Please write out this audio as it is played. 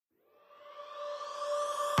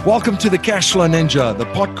Welcome to the Cashflow Ninja, the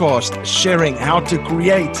podcast sharing how to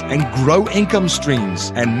create and grow income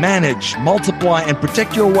streams and manage, multiply, and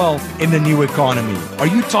protect your wealth in the new economy. Are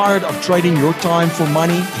you tired of trading your time for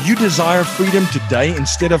money? Do you desire freedom today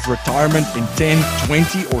instead of retirement in 10,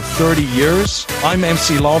 20, or 30 years? I'm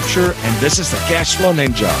MC Laubscher, and this is the Cashflow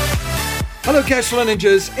Ninja. Hello, Cashflow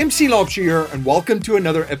Ninjas. MC Laubscher here, and welcome to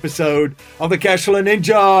another episode of the Cashflow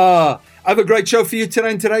Ninja. I have a great show for you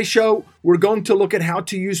today. In today's show, we're going to look at how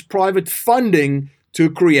to use private funding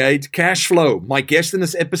to create cash flow. My guest in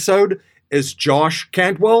this episode is Josh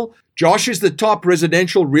Cantwell. Josh is the top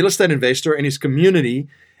residential real estate investor in his community,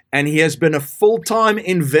 and he has been a full-time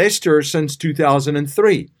investor since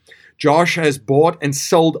 2003. Josh has bought and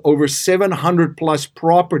sold over 700 plus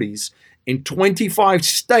properties in 25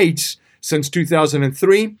 states since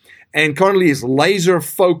 2003, and currently is laser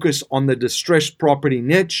focused on the distressed property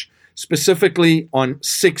niche, specifically on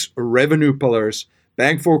 6 revenue pillars: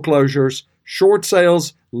 bank foreclosures, short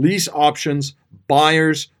sales, lease options,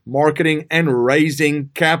 buyers, marketing, and raising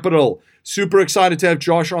capital. Super excited to have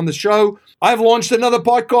Josh on the show. I've launched another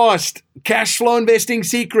podcast, Cashflow Investing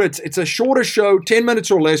Secrets. It's a shorter show, 10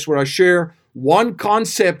 minutes or less, where I share one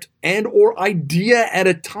concept and or idea at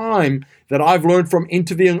a time that I've learned from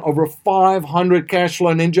interviewing over 500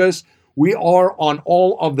 Cashflow Ninjas. We are on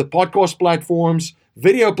all of the podcast platforms,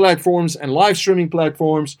 video platforms, and live streaming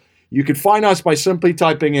platforms. You can find us by simply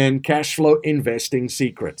typing in Cashflow Investing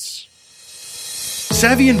Secrets.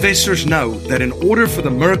 Savvy investors know that in order for the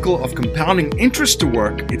miracle of compounding interest to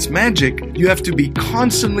work, its magic, you have to be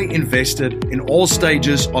constantly invested in all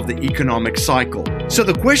stages of the economic cycle. So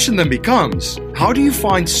the question then becomes, how do you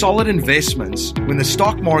find solid investments when the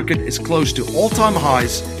stock market is close to all-time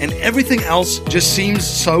highs and everything else just seems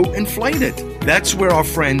so inflated? That's where our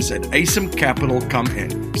friends at ASIM Capital come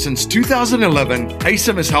in. Since 2011,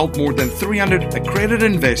 ASIM has helped more than 300 accredited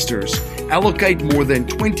investors allocate more than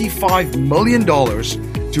 $25 million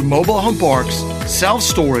to mobile home parks,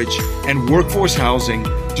 self-storage, and workforce housing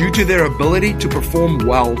due to their ability to perform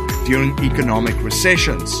well during economic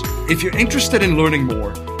recessions. If you're interested in learning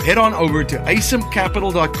more, head on over to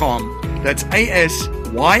asimcapital.com. That's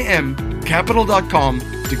ASYM capital.com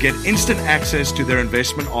to get instant access to their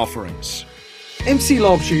investment offerings. MC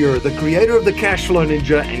Laubscher here, the creator of the Cashflow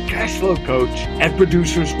Ninja and Cashflow Coach at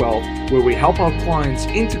Producers Wealth, where we help our clients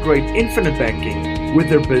integrate infinite banking with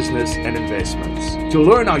their business and investments. To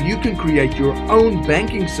learn how you can create your own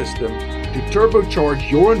banking system to turbocharge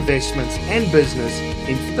your investments and business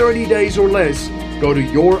in 30 days or less, go to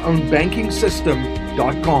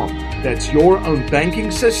yourownbankingsystem.com. That's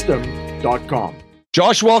yourownbankingsystem.com.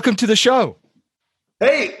 Josh, welcome to the show.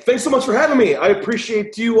 Hey, thanks so much for having me. I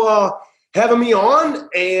appreciate you having me on.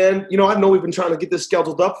 And, I know we've been trying to get this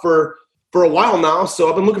scheduled up for a while now, so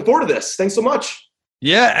I've been looking forward to this. Thanks so much.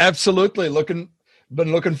 Yeah, absolutely.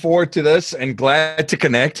 Been looking forward to this and glad to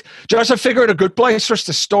connect. Josh, I figured a good place for us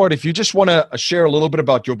to start, if you just want to share a little bit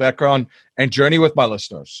about your background and journey with my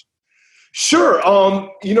listeners. Sure.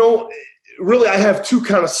 Really, I have two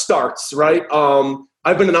kind of starts, right?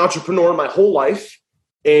 I've been an entrepreneur my whole life,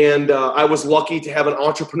 and I was lucky to have an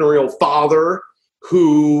entrepreneurial father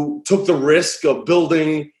who took the risk of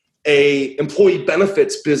building a employee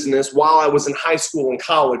benefits business while I was in high school and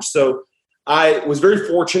college. So I was very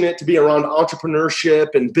fortunate to be around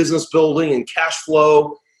entrepreneurship and business building and cash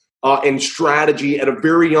flow and strategy at a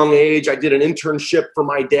very young age. I did an internship for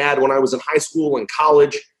my dad when I was in high school and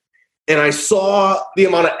college, and I saw the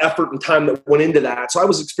amount of effort and time that went into that. So I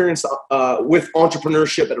was experienced with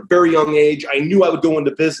entrepreneurship at a very young age. I knew I would go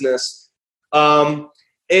into business.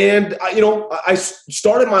 I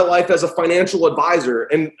started my life as a financial advisor.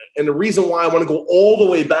 And the reason why I want to go all the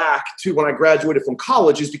way back to when I graduated from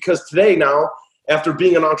college is because today now, after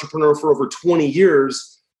being an entrepreneur for over 20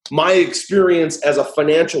 years, my experience as a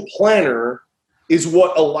financial planner is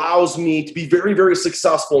what allows me to be very, very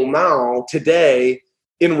successful now today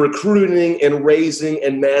in recruiting and raising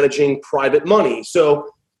and managing private money. So,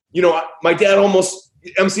 my dad almost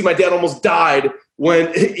died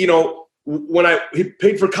when, when he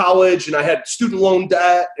paid for college and I had student loan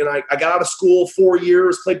debt and I got out of school 4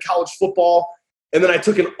 years, played college football. And then I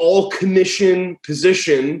took an all commission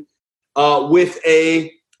position with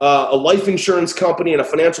a life insurance company and a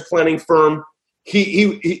financial planning firm.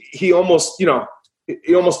 He almost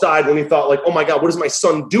died when he thought like, oh my God, what is my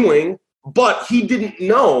son doing? But he didn't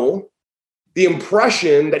know the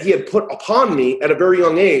impression that he had put upon me at a very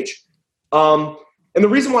young age. And the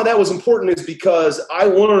reason why that was important is because I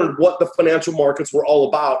learned what the financial markets were all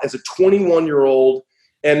about as a 21-year-old,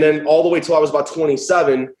 and then all the way till I was about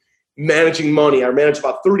 27, managing money. I managed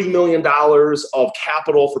about $30 million of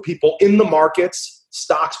capital for people in the markets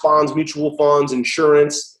stocks, bonds, mutual funds,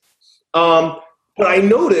 insurance. But I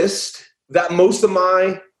noticed that most of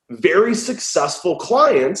my very successful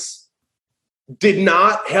clients did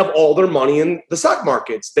not have all their money in the stock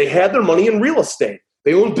markets. They had their money in real estate.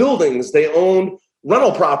 They owned buildings. They owned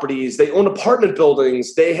rental properties. They owned apartment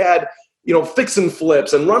buildings. They had, fix and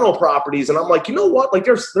flips and rental properties. And I'm like, you know what? Like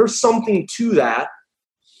there's something to that.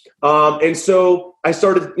 And so I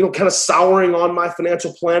started, kind of souring on my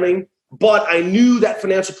financial planning, but I knew that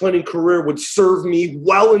financial planning career would serve me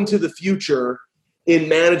well into the future in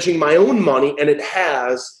managing my own money, and it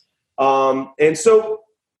has. And so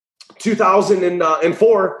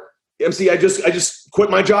 2004, MC, I just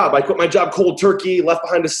quit my job. I quit my job cold turkey, left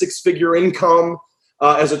behind a 6-figure income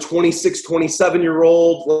as a 26,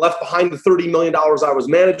 27-year-old, left behind the $30 million I was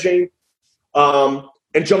managing,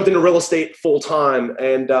 and jumped into real estate full time.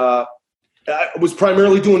 And I was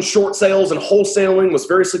primarily doing short sales and wholesaling, was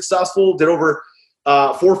very successful, did over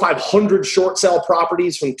 400 or 500 short sale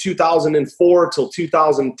properties from 2004 till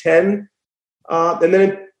 2010. And then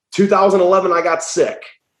in 2011, I got sick.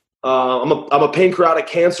 I'm a pancreatic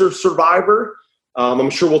cancer survivor. I'm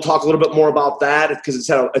sure we'll talk a little bit more about that because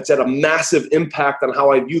it's had a massive impact on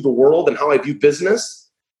how I view the world and how I view business.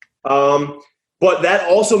 But that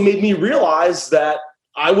also made me realize that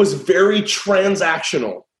I was very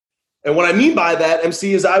transactional. And what I mean by that,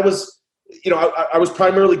 MC, is I was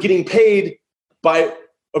primarily getting paid I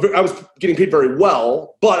was getting paid very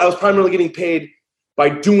well, but I was primarily getting paid by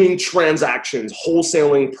doing transactions,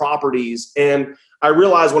 wholesaling properties. And I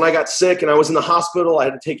realized when I got sick and I was in the hospital, I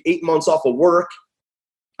had to take 8 months off of work.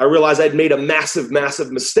 I realized I'd made a massive,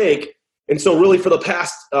 massive mistake. And so really for the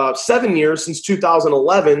past 7 years, since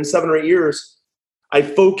 2011, 7 or 8 years, I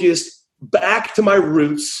focused back to my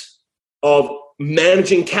roots of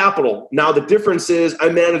managing capital. Now the difference is I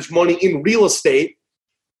manage money in real estate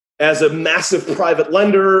as a massive private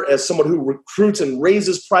lender, as someone who recruits and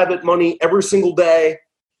raises private money every single day,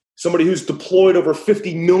 somebody who's deployed over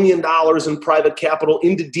 $50 million in private capital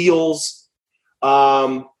into deals.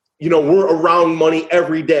 We're around money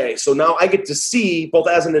every day. So now I get to see, both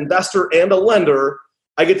as an investor and a lender,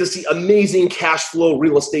 I get to see amazing cash flow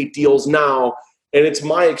real estate deals now. And it's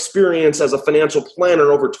my experience as a financial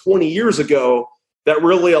planner over 20 years ago that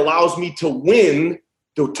really allows me to win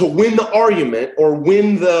the argument or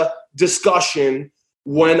win the discussion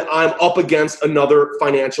when I'm up against another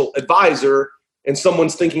financial advisor and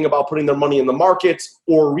someone's thinking about putting their money in the markets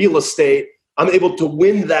or real estate. I'm able to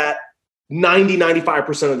win that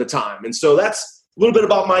 95% of the time. And so that's a little bit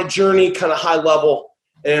about my journey, kind of high level.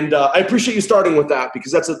 And I appreciate you starting with that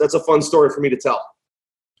because that's a fun story for me to tell.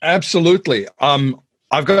 Absolutely.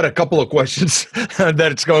 I've got a couple of questions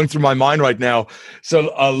that it's going through my mind right now.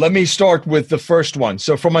 So let me start with the first one.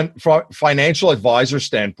 So from a financial advisor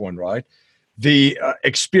standpoint, right, the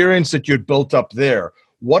experience that you'd built up there,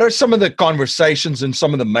 what are some of the conversations and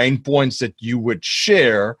some of the main points that you would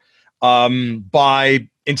share by,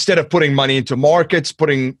 instead of putting money into markets,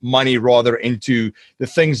 putting money rather into the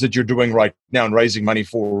things that you're doing right now and raising money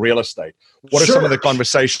for real estate? What are some of the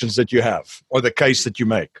conversations that you have or the case that you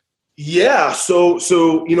make? Yeah. So,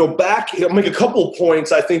 I'll make a couple of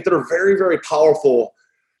points I think that are very, very powerful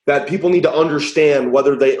that people need to understand,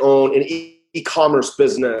 whether they own an e-commerce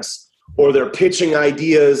business or they're pitching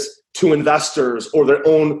ideas to investors or their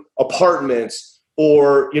own apartments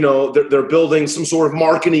or, they're building some sort of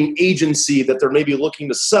marketing agency that they're maybe looking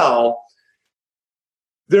to sell.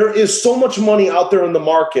 There is so much money out there in the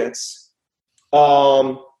markets.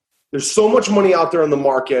 There's so much money out there in the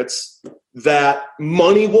markets that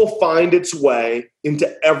money will find its way into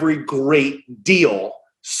every great deal,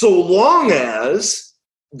 so long as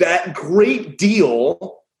that great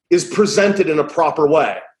deal is presented in a proper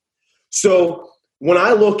way. So when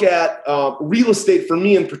I look at real estate, for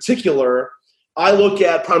me in particular, I look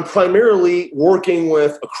at primarily working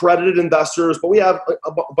with accredited investors, but we have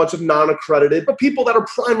a bunch of non-accredited, but people that are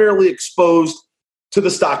primarily exposed to the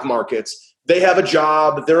stock markets. They have a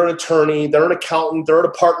job, they're an attorney, they're an accountant, they're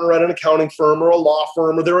a partner at an accounting firm or a law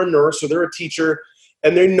firm, or they're a nurse or they're a teacher,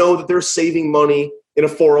 and they know that they're saving money in a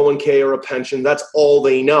 401k or a pension. That's all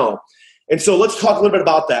they know. And so let's talk a little bit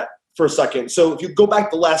about that for a second. So if you go back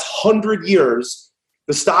the last 100 years,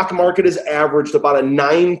 the stock market has averaged about a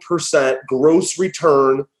 9% gross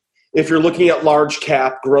return if you're looking at large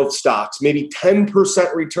cap growth stocks, maybe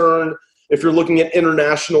 10% return if you're looking at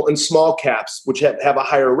international and small caps, which have a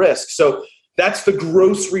higher risk. So that's the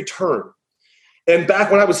gross return. And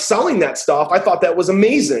back when I was selling that stuff, I thought that was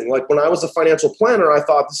amazing. Like when I was a financial planner, I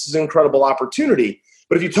thought this is an incredible opportunity.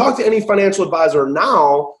 But if you talk to any financial advisor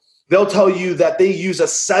now, they'll tell you that they use a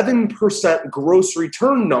 7% gross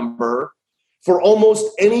return number for almost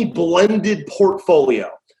any blended portfolio.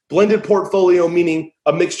 Blended portfolio meaning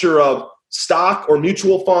a mixture of stock or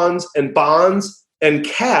mutual funds and bonds and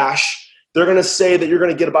cash. They're going to say that you're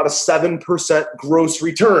going to get about a 7% gross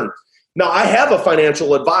return. Now, I have a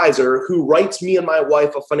financial advisor who writes me and my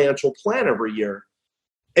wife a financial plan every year.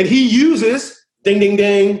 And he uses, ding, ding,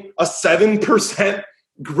 ding, a 7%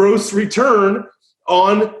 gross return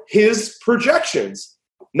on his projections.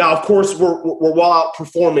 Now, of course, we're well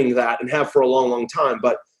outperforming that and have for a long, long time.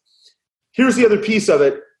 But here's the other piece of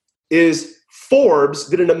it is Forbes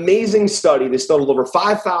did an amazing study. They studied over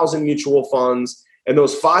 5,000 mutual funds, and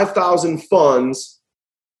those 5,000 funds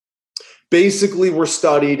basically were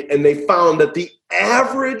studied, and they found that the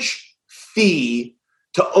average fee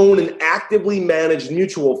to own an actively managed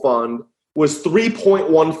mutual fund was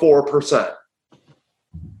 3.14%.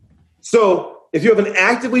 So if you have an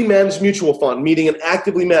actively managed mutual fund, meaning an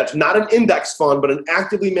actively managed, not an index fund, but an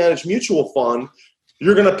actively managed mutual fund,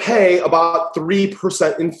 you're going to pay about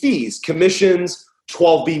 3% in fees, commissions,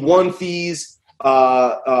 12B1 fees,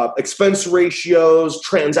 expense ratios,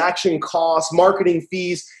 transaction costs, marketing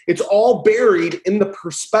fees. It's all buried in the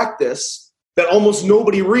prospectus that almost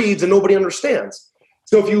nobody reads and nobody understands.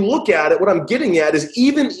 So if you look at it, what I'm getting at is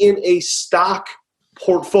even in a stock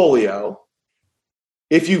portfolio,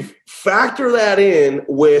 if you factor that in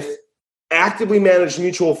with actively managed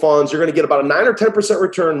mutual funds, you're going to get about a 9 or 10%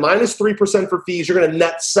 return, minus 3% for fees. You're going to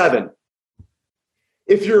net 7.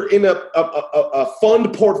 If you're in a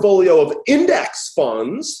fund portfolio of index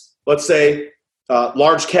funds, let's say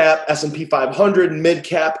large cap, S&P 500, mid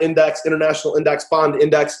cap index, international index, bond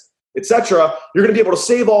index, etc., you're going to be able to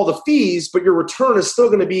save all the fees, but your return is still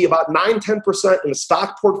going to be about 9, 10% in a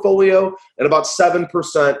stock portfolio and about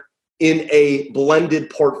 7% in a blended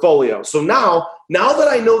portfolio. So now that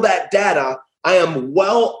I know that data, I am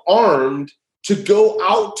well armed to go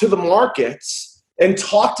out to the markets and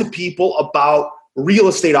talk to people about real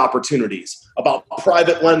estate opportunities, about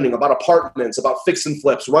private lending, about apartments, about fix and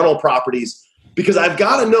flips, rental properties, because I've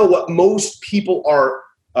got to know what most people are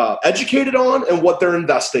educated on and what they're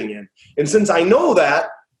investing in. And since I know that,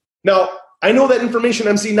 now I know that information,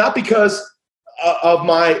 MC, not because of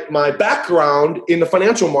my background in the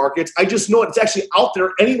financial markets. I just know it's actually out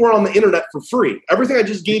there anywhere on the internet for free. Everything I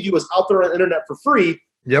just gave you is out there on the internet for free.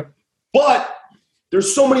 Yep. But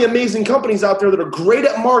there's so many amazing companies out there that are great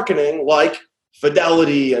at marketing, like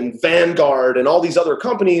Fidelity and Vanguard and all these other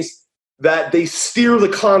companies, that they steer the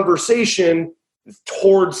conversation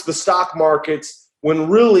towards the stock markets when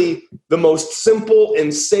really the most simple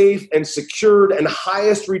and safe and secured and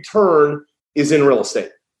highest return is in real estate.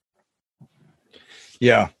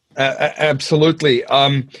 Yeah, absolutely.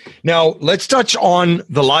 Now, let's touch on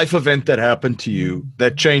the life event that happened to you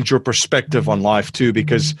that changed your perspective on life too,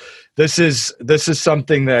 because this is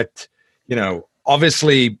something that,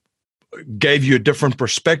 obviously gave you a different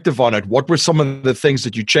perspective on it. What were some of the things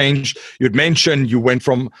that you changed? You'd mentioned you went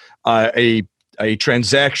from a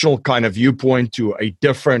transactional kind of viewpoint to a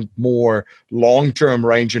different, more long-term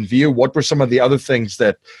range and view. What were some of the other things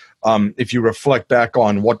that, if you reflect back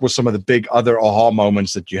on, what were some of the big other aha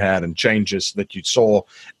moments that you had and changes that you saw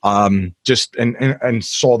just and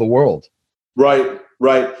saw the world? Right.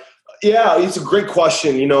 Yeah, it's a great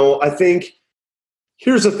question. I think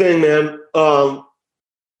here's the thing, man.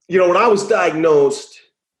 When I was diagnosed,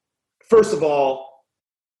 first of all,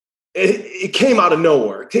 it came out of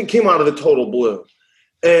nowhere. It came out of the total blue.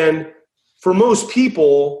 And for most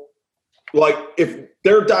people, like if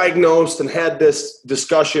they're diagnosed and had this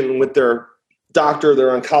discussion with their doctor,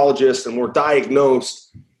 their oncologist, and were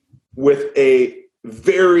diagnosed with a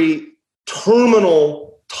very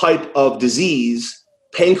terminal type of disease,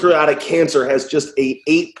 pancreatic cancer has just a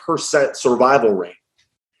 8% survival rate.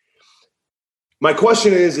 My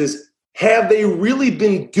question is have they really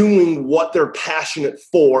been doing what they're passionate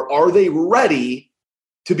for? Are they ready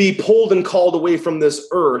to be pulled and called away from this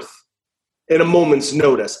earth in a moment's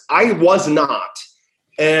notice? I was not.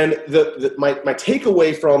 And my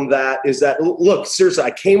takeaway from that is that, look, seriously,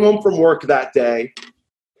 I came home from work that day.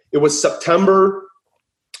 It was September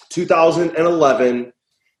 2011,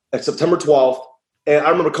 September 12th. And I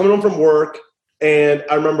remember coming home from work, and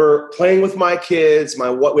I remember playing with my kids.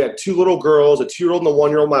 We had 2 little girls, a 2-year-old and a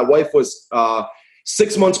 1-year-old. My wife was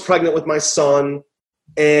 6 months pregnant with my son.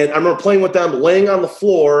 And I remember playing with them, laying on the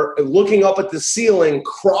floor and looking up at the ceiling,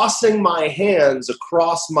 crossing my hands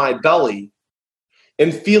across my belly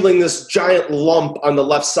and feeling this giant lump on the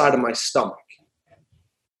left side of my stomach.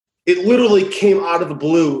 It literally came out of the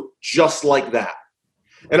blue just like that.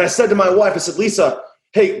 And I said to my wife, I said, Lisa,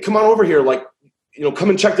 hey, come on over here. Come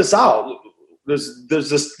and check this out. There's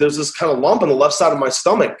this kind of lump on the left side of my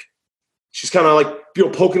stomach. she's kind of like,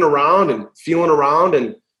 poking around and feeling around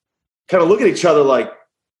and kind of look at each other like,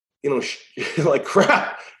 like,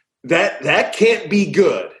 crap, that can't be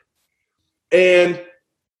good. And,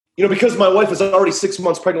 because my wife was already 6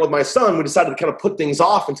 months pregnant with my son, we decided to kind of put things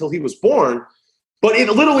off until he was born. But it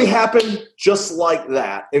literally happened just like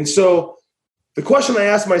that. And so the question I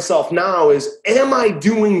ask myself now is, am I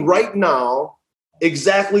doing right now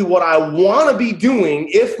exactly what I want to be doing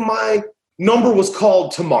if my number was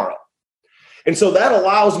called tomorrow? And so that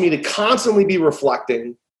allows me to constantly be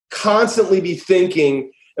reflecting, constantly be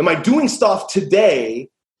thinking, am I doing stuff today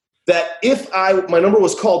that if my number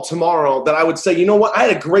was called tomorrow, that I would say, you know what, I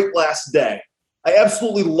had a great last day. I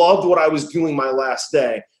absolutely loved what I was doing my last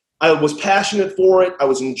day. I was passionate for it. I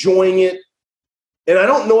was enjoying it. And I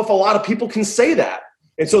don't know if a lot of people can say that.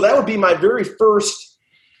 And so that would be my very first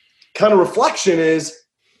kind of reflection is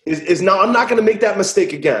now I'm not going to make that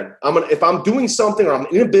mistake again. If I'm doing something, or I'm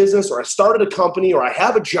in a business, or I started a company, or I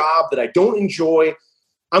have a job that I don't enjoy,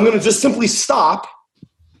 I'm going to just simply stop,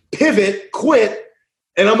 pivot, quit,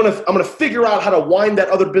 and I'm going to figure out how to wind that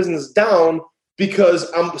other business down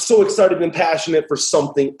because I'm so excited and passionate for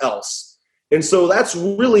something else. And so that's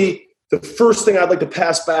really the first thing I'd like to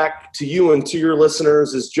pass back to you and to your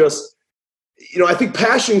listeners is just, I think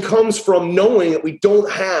passion comes from knowing that we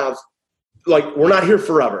don't have, we're not here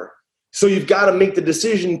forever. So you've got to make the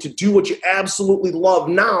decision to do what you absolutely love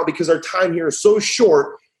now because our time here is so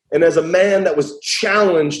short. And as a man that was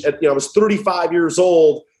challenged at, I was 35 years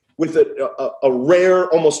old with a rare,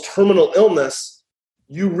 almost terminal illness,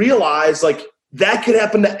 you realize that could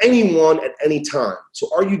happen to anyone at any time.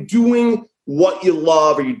 So are you doing what you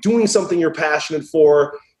love? Are you doing something you're passionate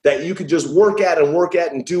for that you could just work at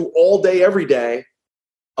and do all day, every day?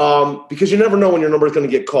 Because you never know when your number is going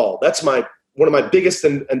to get called. That's one of my biggest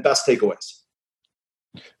and best takeaways.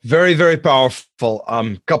 Very, very powerful.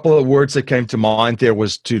 Couple of words that came to mind there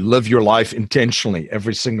was to live your life intentionally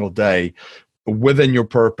every single day within your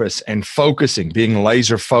purpose and focusing, being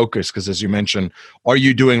laser focused. Because as you mentioned, are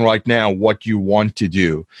you doing right now what you want to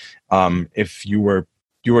do? If you were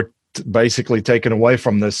basically taken away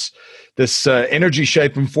from this energy,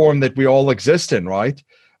 shape, and form that we all exist in, right?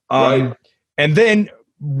 Right. And then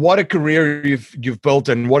what a career you've built,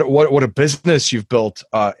 and what a business you've built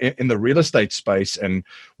in the real estate space. And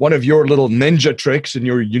one of your little ninja tricks and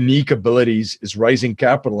your unique abilities is raising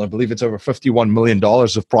capital. I believe it's over $51 million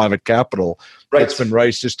of private capital that's been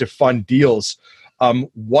raised just to fund deals.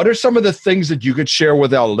 What are some of the things that you could share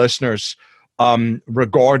with our listeners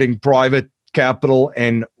regarding private capital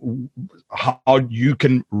and how you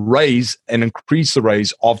can raise and increase the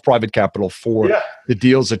raise of private capital for the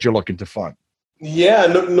deals that you're looking to fund? Yeah,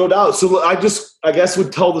 no doubt. So I guess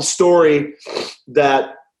would tell the story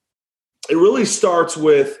that it really starts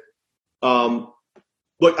with,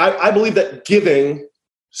 I believe that giving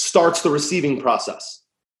starts the receiving process.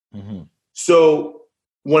 Mm-hmm. So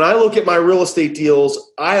when I look at my real estate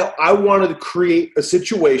deals, I wanted to create a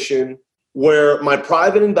situation where my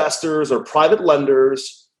private investors or private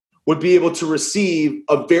lenders would be able to receive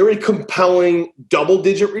a very compelling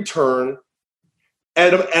double-digit return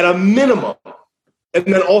at a minimum, and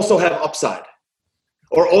then also have upside,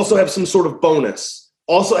 or also have some sort of bonus,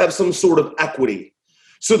 also have some sort of equity,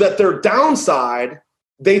 so that their downside,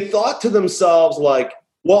 they thought to themselves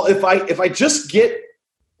well, if I just get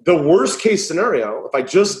the worst case scenario, if I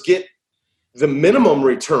just get the minimum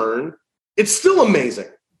return, it's still amazing.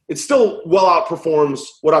 It still well outperforms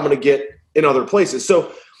what I'm going to get in other places.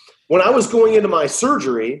 So when I was going into my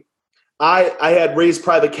surgery, I had raised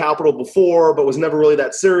private capital before, but was never really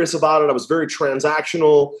that serious about it. I was very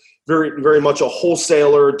transactional, very, very much a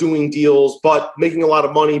wholesaler, doing deals, but making a lot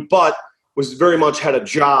of money, but was very much had a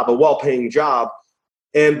job, a well-paying job.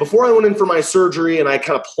 And before I went in for my surgery, and I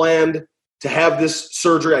kind of planned to have this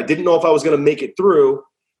surgery, I didn't know if I was going to make it through.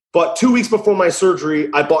 But 2 weeks before my surgery,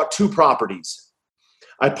 I bought 2 properties.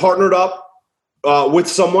 I partnered up with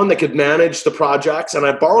someone that could manage the projects, and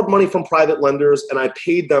I borrowed money from private lenders, and I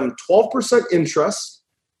paid them 12% interest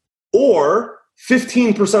or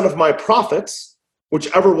 15% of my profits,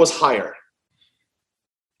 whichever was higher.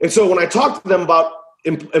 And so when I talked to them about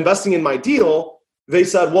investing in my deal, they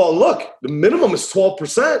said, well, look, the minimum is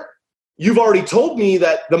 12%. You've already told me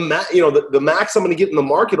that the max I'm going to get in the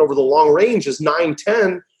market over the long range is 9,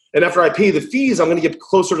 10. And after I pay the fees, I'm going to get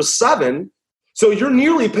closer to 7. So you're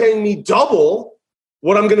nearly paying me double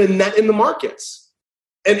what I'm going to net in the markets.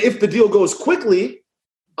 And if the deal goes quickly,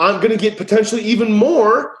 I'm going to get potentially even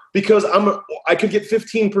more because I could get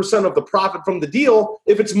 15% of the profit from the deal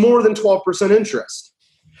if it's more than 12% interest.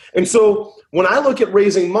 And so when I look at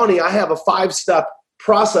raising money, I have a 5-step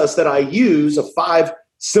process that I use, a 5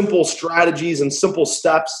 simple strategies and simple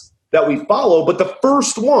steps that we follow. But the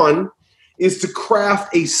first one is to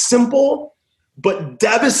craft a simple but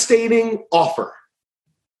devastating offer.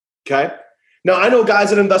 Okay? Now, I know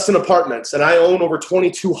guys that invest in apartments, and I own over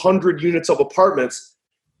 2,200 units of apartments.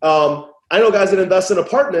 I know guys that invest in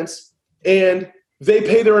apartments, and they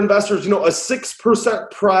pay their investors, a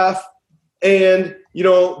 6% pref, and,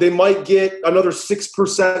 they might get another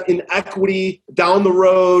 6% in equity down the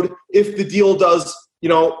road if the deal does,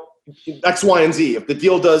 X, Y, and Z. If the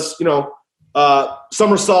deal does,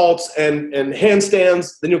 somersaults and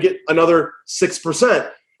handstands, then you'll get another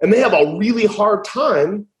 6%. And they have a really hard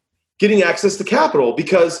time getting access to capital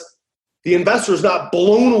because the investor is not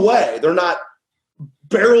blown away. They're not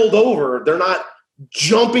barreled over. They're not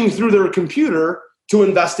jumping through their computer to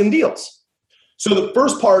invest in deals. So the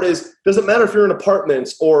first part is, doesn't matter if you're in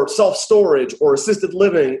apartments or self-storage or assisted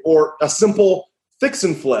living or a simple fix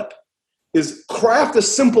and flip, is craft a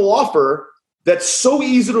simple offer that's so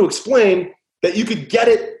easy to explain that you could get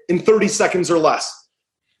it in 30 seconds or less.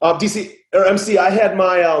 DC or MC, I had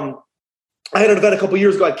an event a couple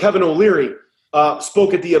years ago. Kevin O'Leary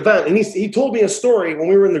spoke at the event, and he told me a story when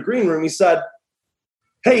we were in the green room. He said,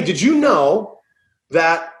 "Hey, did you know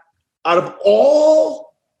that out of all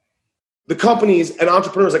the companies and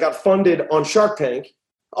entrepreneurs that got funded on Shark Tank,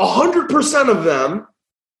 100% of them,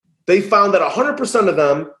 they found that 100% of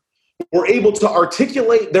them were able to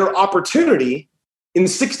articulate their opportunity in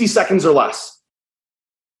 60 seconds or less.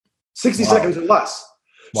 60 seconds or less.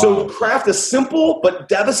 Wow. So craft a simple but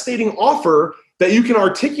devastating offer that you can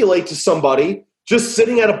articulate to somebody just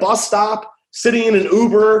sitting at a bus stop, sitting in an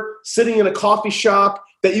Uber, sitting in a coffee shop,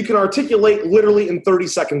 that you can articulate literally in 30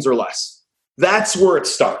 seconds or less. That's where it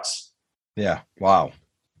starts. Yeah. Wow.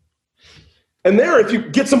 And there, if you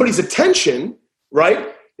get somebody's attention,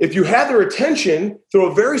 right? If you have their attention through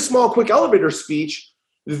a very small, quick elevator speech,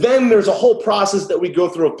 then there's a whole process that we go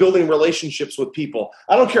through of building relationships with people.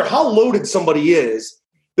 I don't care how loaded somebody is.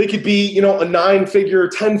 They could be, a 9-figure,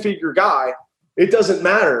 10-figure guy. It doesn't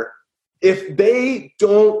matter. If they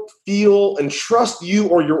don't feel and trust you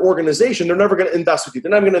or your organization, they're never going to invest with you.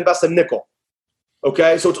 They're not going to invest a nickel.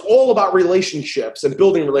 Okay, so it's all about relationships and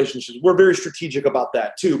building relationships. We're very strategic about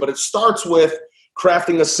that too, but it starts with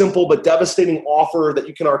crafting a simple but devastating offer that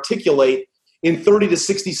you can articulate in 30 to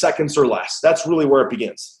 60 seconds or less. That's really where it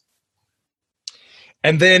begins.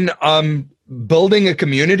 And then building a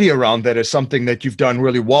community around that is something that you've done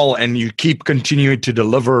really well, and you keep continuing to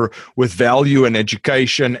deliver with value and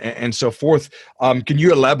education and so forth. Can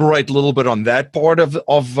you elaborate a little bit on that part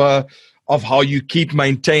of how you keep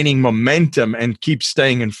maintaining momentum and keep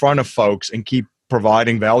staying in front of folks and keep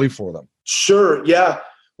providing value for them? Sure. Yeah.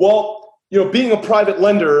 Well, being a private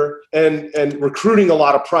lender and recruiting a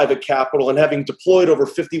lot of private capital and having deployed over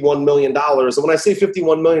 $51 million. And when I say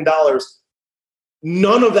 $51 million,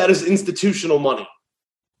 none of that is institutional money.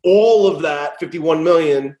 All of that 51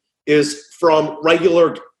 million is from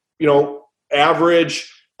regular,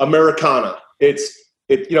 average Americana.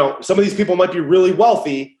 Some of these people might be really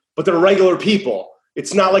wealthy, but they're regular people.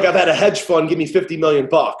 It's not like I've had a hedge fund give me $50 million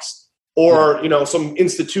or, some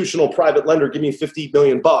institutional private lender give me $50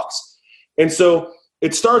 million. And so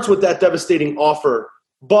it starts with that devastating offer.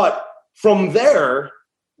 But from there,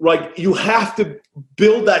 you have to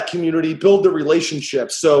build that community, build the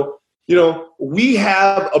relationships. So, we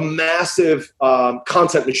have a massive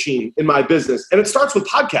content machine in my business, and it starts with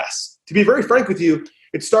podcasts. To be very frank with you,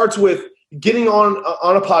 it starts with getting on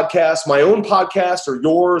a podcast, my own podcast or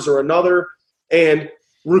yours or another, and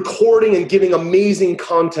recording and giving amazing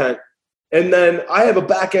content. And then I have a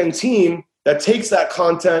back-end team that takes that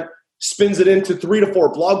content, spins it into 3 to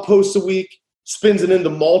 4 blog posts a week, spins it into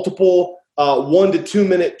multiple 1 to 2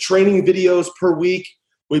 minute training videos per week.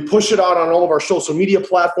 We push it out on all of our social media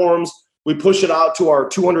platforms. We push it out to our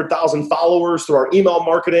 200,000 followers through our email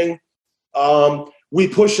marketing. We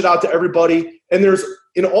push it out to everybody. And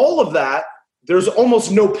in all of that, there's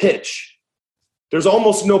almost no pitch. There's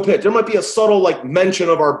almost no pitch. There might be a subtle mention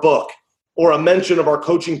of our book or a mention of our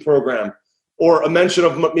coaching program or a mention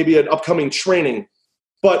of maybe an upcoming training.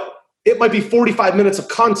 But it might be 45 minutes of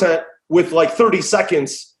content with 30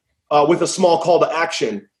 seconds with a small call to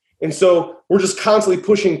action. And so we're just constantly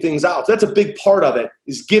pushing things out. That's a big part of it,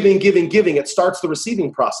 is giving, giving, giving. It starts the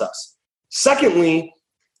receiving process. Secondly,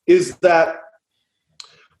 is that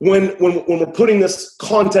when we're putting this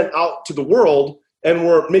content out to the world and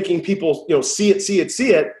we're making people see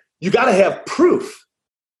it, you got to have proof,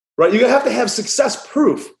 right? You have to have success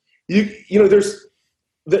proof. There's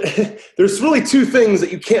really two things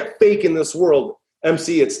that you can't fake in this world,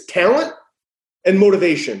 MC. It's talent and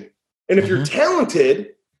motivation. And if you're talented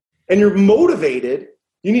and you're motivated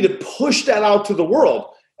You need to push that out to the world.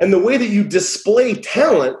 And the way that you display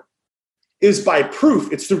talent is by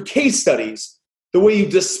proof. It's through case studies. The way you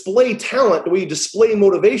display talent, the way you display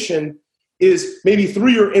motivation is maybe through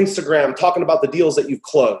your Instagram, talking about the deals that you've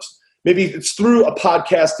closed. Maybe it's through a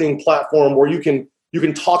podcasting platform where you can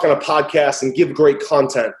talk on a podcast and give great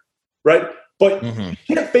content, right? But you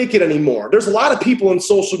can't fake it anymore. There's a lot of people in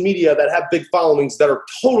social media that have big followings that are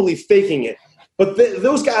totally faking it. But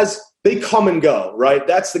those guys, they come and go, right?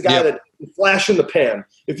 That's the guy that flash in the pan.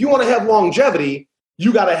 If you want to have longevity,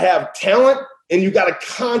 you got to have talent and you got to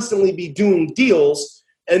constantly be doing deals.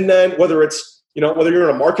 And then whether it's, whether you're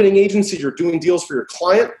in a marketing agency, you're doing deals for your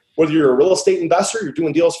client, whether you're a real estate investor, you're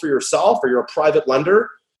doing deals for yourself, or you're a private lender,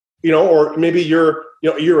 or maybe you're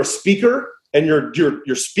a speaker and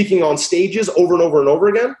you're speaking on stages over and over and over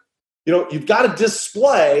again. You've got to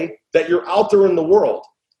display that you're out there in the world.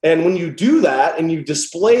 And when you do that and you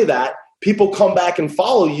display that, people come back and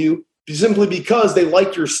follow you simply because they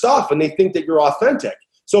like your stuff and they think that you're authentic.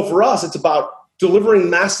 So for us, it's about delivering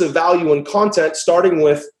massive value and content, starting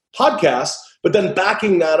with podcasts, but then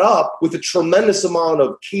backing that up with a tremendous amount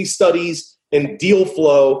of case studies and deal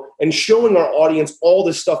flow and showing our audience all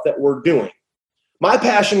this stuff that we're doing. My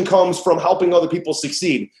passion comes from helping other people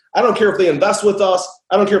succeed. I don't care if they invest with us.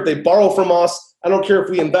 I don't care if they borrow from us. I don't care if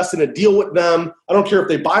we invest in a deal with them. I don't care if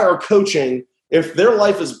they buy our coaching. If their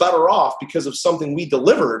life is better off because of something we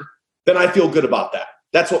delivered, then I feel good about that.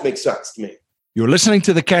 That's what makes sense to me. You're listening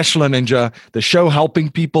to the Cashflow Ninja, the show helping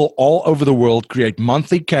people all over the world create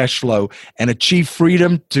monthly cash flow and achieve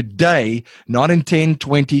freedom today, not in 10,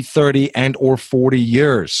 20, 30, and or 40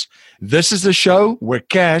 years. This is the show where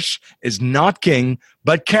cash is not king,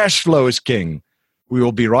 but cash flow is king. We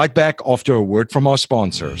will be right back after a word from our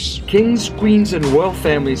sponsors. Kings, queens, and royal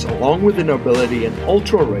families, along with the nobility and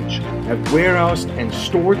ultra-rich, have warehoused and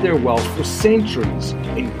stored their wealth for centuries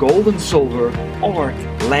in gold and silver, art,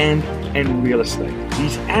 land, and real estate.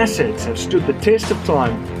 These assets have stood the test of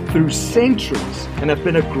time through centuries and have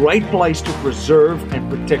been a great place to preserve and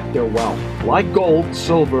protect their wealth. Like gold,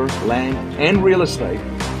 silver, land, and real estate,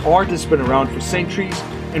 art has been around for centuries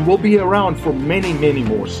and will be around for many, many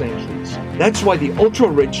more centuries. That's why the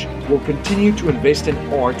ultra-rich will continue to invest in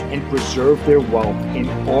art and preserve their wealth in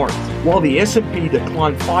art. While the S&P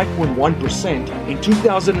declined 5.1% in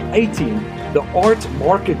 2018, the art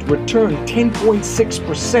market returned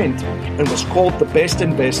 10.6% and was called the best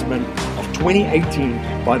investment of 2018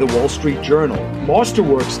 by the Wall Street Journal.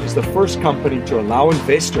 Masterworks is the first company to allow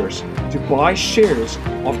investors to buy shares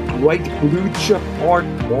of great blue chip art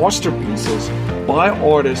masterpieces by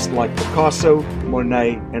artists like Picasso,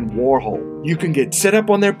 Monet, and Warhol. You can get set up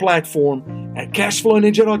on their platform at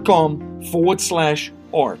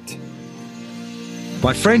cashflowninja.com/art.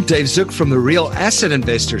 My friend Dave Zook from The Real Asset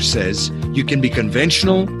Investor says you can be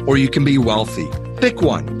conventional or you can be wealthy. Pick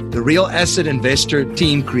one. The Real Asset Investor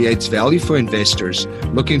team creates value for investors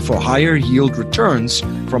looking for higher yield returns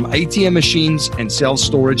from ATM machines and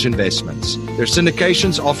self-storage investments. Their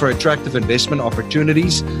syndications offer attractive investment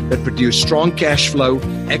opportunities that produce strong cash flow,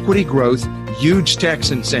 equity growth, huge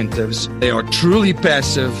tax incentives. They are truly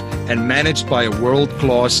passive and managed by a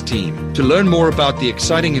world-class team. To learn more about the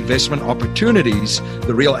exciting investment opportunities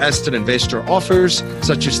the Real Asset Investor offers,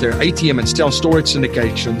 such as their ATM and self-storage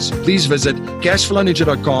syndications, please visit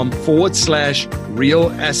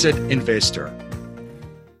cashflowninja.com/Real Asset Investor.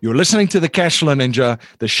 You're listening to the Cashflow Ninja,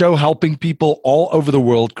 the show helping people all over the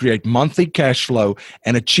world create monthly cash flow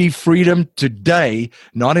and achieve freedom today,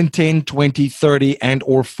 not in 10, 20, 30, and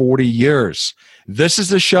or 40 years. This is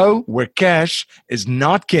the show where cash is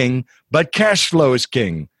not king, but cash flow is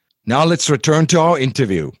king. Now let's return to our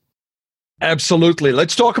interview. Absolutely.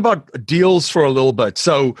 Let's talk about deals for a little bit.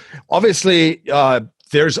 So obviously,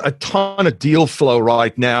 there's a ton of deal flow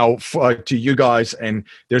right now to you guys, and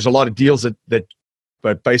there's a lot of deals that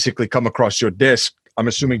basically come across your desk, I'm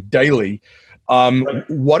assuming daily.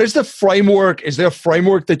 What is the framework? Is there a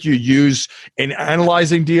framework that you use in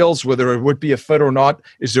analyzing deals, whether it would be a fit or not?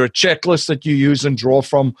 Is there a checklist that you use and draw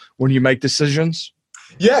from when you make decisions?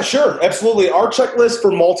 Yeah, sure. Absolutely. Our checklist for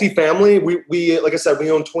multifamily, we like I said, we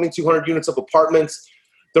own 2,200 units of apartments.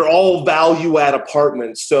 They're all value-add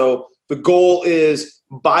apartments. So the goal is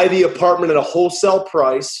buy the apartment at a wholesale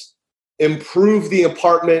price, improve the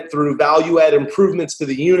apartment through value-add improvements to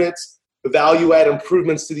the units, the value-add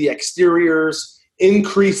improvements to the exteriors,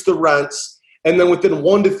 increase the rents, and then within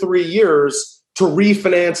 1 to 3 years to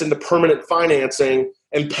refinance into permanent financing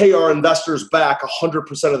and pay our investors back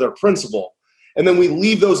 100% of their principal. And then we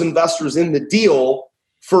leave those investors in the deal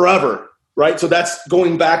forever, right? So that's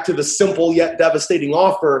going back to the simple yet devastating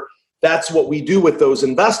offer. That's what we do with those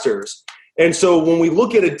investors. And so when we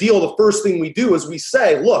look at a deal, the first thing we do is we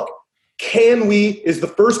say, look, is the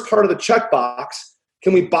first part of the checkbox,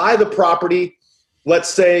 can we buy the property, let's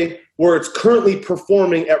say, where it's currently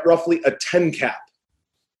performing at roughly a 10 cap?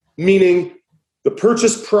 Meaning the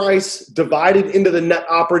purchase price divided into the net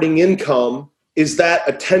operating income, is that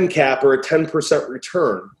a 10 cap or a 10%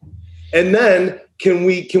 return? And then can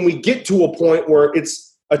we get to a point where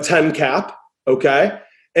it's a 10 cap, okay?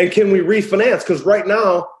 And can we refinance? Because right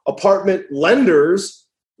now, apartment lenders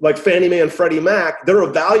like Fannie Mae and Freddie Mac, they're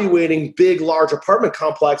evaluating big, large apartment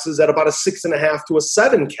complexes at about a 6.5 to a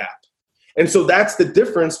 7 cap. And so that's the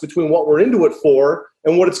difference between what we're into it for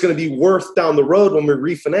and what it's going to be worth down the road when we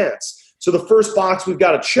refinance. So the first box we've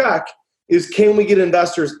got to check is, can we get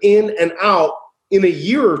investors in and out in a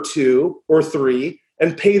year or 2 or 3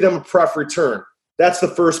 and pay them a pref return? That's the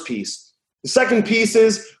first piece. The second piece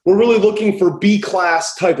is we're really looking for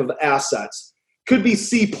B-class type of assets. Could be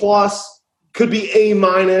C+, could be A-,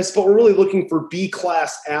 but we're really looking for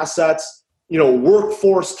B-class assets,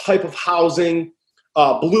 workforce type of housing,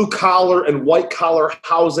 blue-collar and white-collar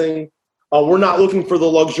housing. We're not looking for the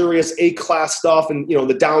luxurious A-class stuff and,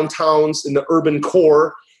 the downtowns in the urban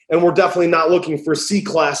core. And we're definitely not looking for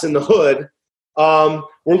C-class in the hood.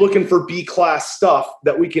 We're looking for B-class stuff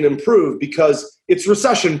that we can improve because it's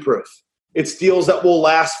recession-proof. It's deals that will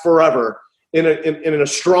last forever. In a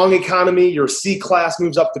strong economy, your C-class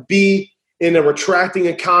moves up to B. In a retracting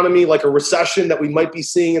economy, like a recession that we might be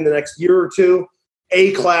seeing in the next year or 2,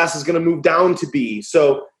 A-class is going to move down to B.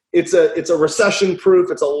 So it's a recession-proof.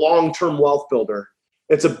 It's a long-term wealth builder.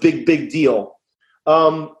 It's a big, big deal.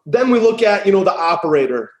 Then we look at, the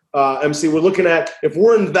operator. MC, we're looking at, if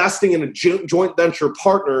we're investing in a joint venture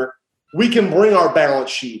partner, we can bring our balance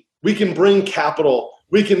sheet. We can bring capital.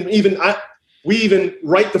 We can even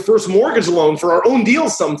write the first mortgage loan for our own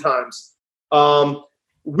deals sometimes.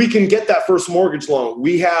 We can get that first mortgage loan.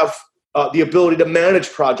 We have the ability to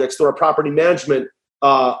manage projects through our property management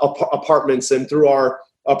apartments and through our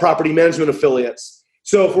property management affiliates.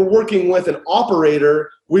 So if we're working with an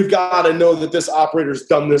operator, we've got to know that this operator's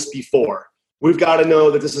done this before. We've got to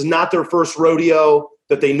know that this is not their first rodeo,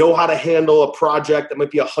 that they know how to handle a project that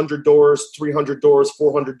might be 100 doors, 300 doors,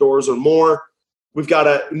 400 doors or more. We've got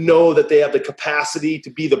to know that they have the capacity to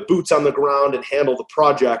be the boots on the ground and handle the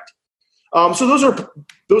project. So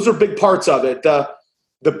those are big parts of it.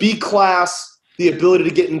 The B class, the ability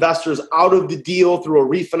to get investors out of the deal through a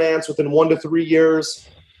refinance within 1 to 3 years,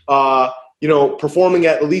 performing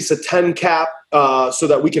at least a 10 cap so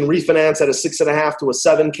that we can refinance at a 6.5 to a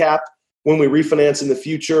 7 cap when we refinance in the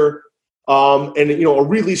future. And a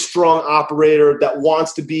really strong operator that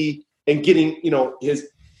wants to be and getting,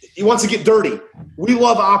 he wants to get dirty. We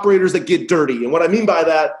love operators that get dirty. And what I mean by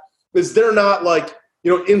that is they're not like,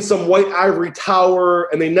 in some white ivory tower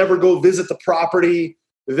and they never go visit the property.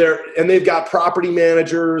 They've got property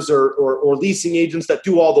managers or leasing agents that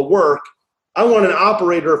do all the work. I want an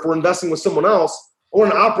operator, if we're investing with someone else, I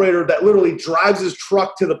want an operator that literally drives his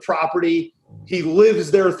truck to the property. He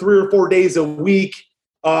lives there 3 or 4 days a week.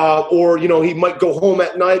 Or he might go home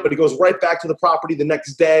at night, but he goes right back to the property the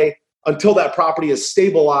next day until that property is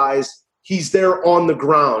stabilized. He's there on the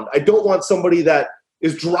ground. I don't want somebody that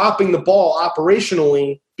is dropping the ball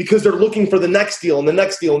operationally because they're looking for the next deal and the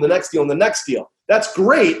next deal and the next deal and the next deal. That's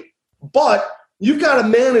great, but you've got to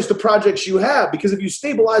manage the projects you have, because if you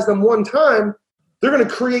stabilize them one time, they're going to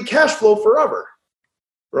create cash flow forever,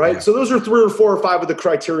 right? Yeah. So those are 3 or 4 or 5 of the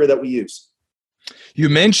criteria that we use. You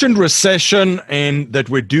mentioned recession and that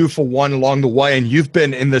we're due for one along the way, and you've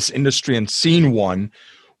been in this industry and seen one.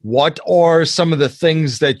 What are some of the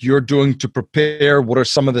things that you're doing to prepare? What are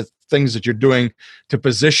some of the things that you're doing to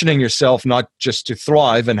positioning yourself not just to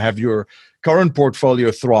thrive and have your current portfolio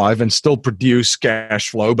thrive and still produce cash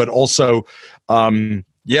flow, but also,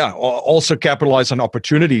 also capitalize on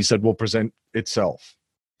opportunities that will present itself?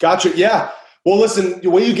 Gotcha. Yeah. Well, listen, the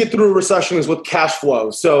way you get through a recession is with cash flow.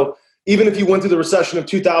 So even if you went through the recession of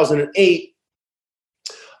 2008,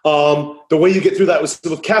 the way you get through that was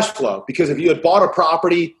with cash flow. Because if you had bought a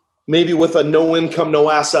property, maybe with a no income, no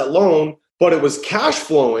asset loan, but it was cash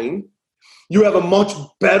flowing, you have a much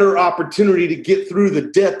better opportunity to get through the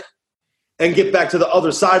dip and get back to the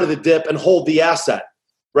other side of the dip and hold the asset,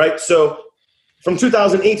 right? So from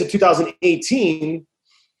 2008 to 2018,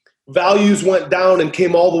 values went down and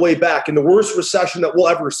came all the way back. In the worst recession that we'll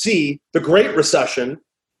ever see, the Great Recession,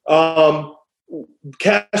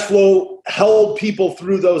 cash flow held people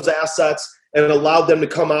through those assets and allowed them to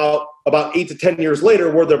come out about 8 to 10 years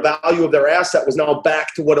later where the value of their asset was now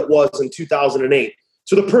back to what it was in 2008.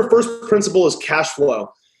 So the first principle is cash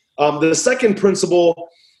flow. The second principle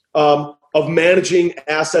of managing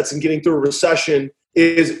assets and getting through a recession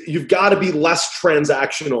is you've got to be less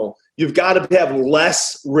transactional. You've got to have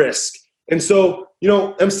less risk. And so,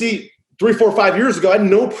 MC, 3, 4, 5 years ago, I had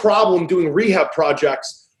no problem doing rehab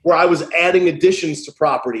projects where I was adding additions to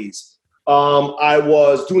properties. I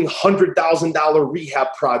was doing $100,000 rehab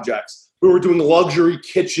projects. We were doing luxury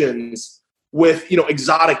kitchens with,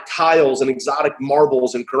 exotic tiles and exotic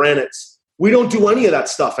marbles and granites. We don't do any of that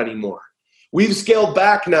stuff anymore. We've scaled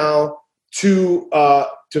back now to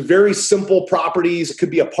very simple properties. It could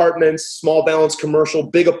be apartments, small balance commercial,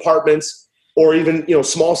 big apartments, or even,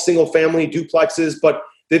 small single family duplexes, but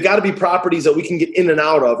they've got to be properties that we can get in and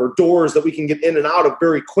out of, or doors that we can get in and out of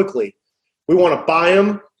very quickly. We want to buy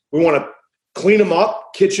them. We want to clean them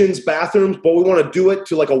up, kitchens, bathrooms, but we want to do it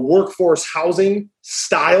to like a workforce housing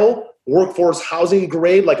style, workforce housing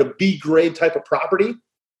grade, like a B grade type of property.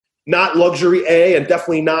 Not luxury A, and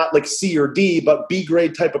definitely not like C or D, but B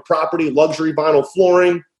grade type of property, luxury vinyl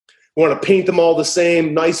flooring. We want to paint them all the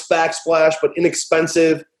same, nice backsplash, but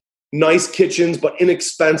inexpensive, nice kitchens, but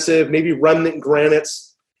inexpensive, maybe remnant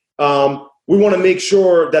granites. We want to make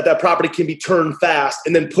sure that property can be turned fast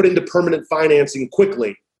and then put into permanent financing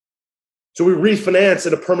quickly. So we refinance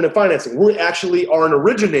into permanent financing. We actually are an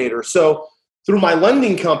originator. So through my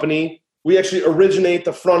lending company, we actually originate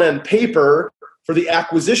the front end paper for the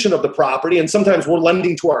acquisition of the property. And sometimes we're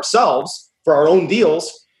lending to ourselves for our own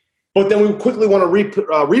deals. But then we quickly want to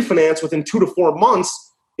refinance within 2 to 4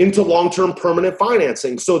 months into long-term permanent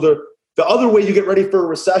financing. So the other way you get ready for a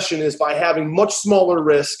recession is by having much smaller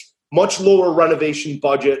risk, much lower renovation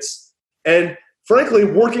budgets, and frankly,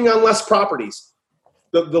 working on less properties.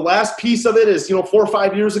 The last piece of it is, 4 or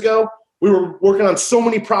 5 years ago, we were working on so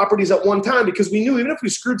many properties at one time because we knew even if we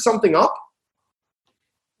screwed something up,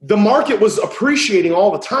 the market was appreciating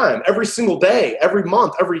all the time, every single day, every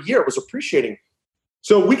month, every year it was appreciating.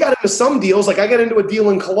 So we got into some deals, like I got into a deal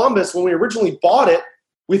in Columbus. When we originally bought it,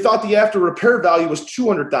 we thought the after repair value was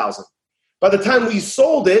 $200,000. By the time we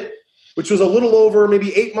sold it, which was a little over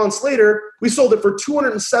maybe 8 months later, we sold it for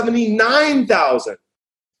 $279,000.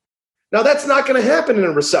 Now that's not going to happen in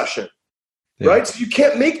a recession, right? So you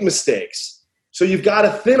can't make mistakes. So you've got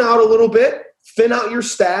to thin out a little bit, thin out your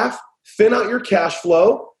staff, thin out your cash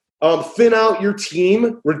flow, thin out your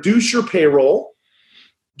team, reduce your payroll,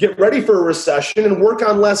 get ready for a recession and work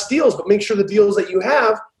on less deals, but make sure the deals that you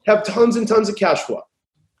have tons and tons of cash flow.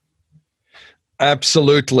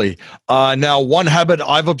 Absolutely. Now, one habit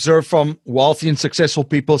I've observed from wealthy and successful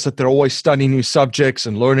people is that they're always studying new subjects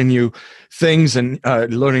and learning new things and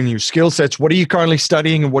learning new skill sets. What are you currently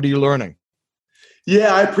studying and what are you learning?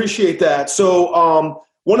 Yeah, I appreciate that. So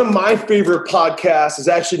one of my favorite podcasts is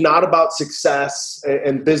actually not about success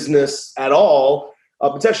and business at all.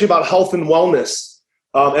 It's actually about health and wellness.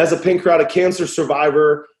 As a pancreatic cancer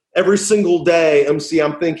survivor, every single day, MC,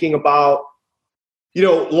 I'm thinking about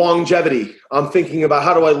longevity. I'm thinking about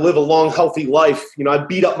how do I live a long, healthy life? I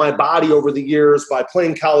beat up my body over the years by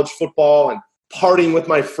playing college football and partying with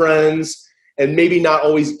my friends and maybe not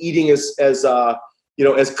always eating as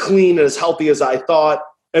clean and as healthy as I thought.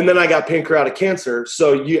 And then I got pancreatic cancer.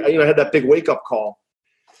 So I had that big wake up call.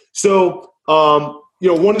 So,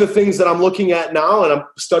 one of the things that I'm looking at now and I'm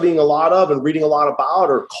studying a lot of and reading a lot about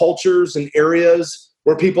are cultures and areas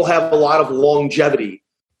where people have a lot of longevity.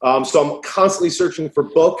 So I'm constantly searching for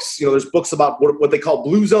books. There's books about what they call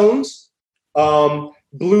blue zones.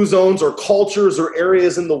 Blue zones are cultures or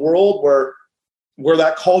areas in the world where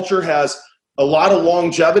that culture has a lot of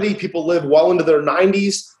longevity. People live well into their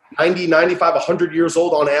 90s, 90, 95, 100 years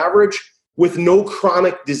old on average with no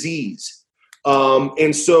chronic disease.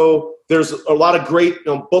 And so there's a lot of great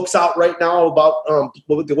books out right now about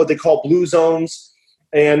what they call blue zones.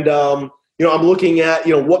 And I'm looking at,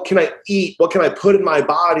 what can I eat? What can I put in my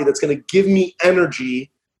body that's going to give me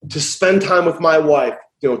energy to spend time with my wife,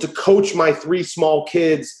 to coach my 3 small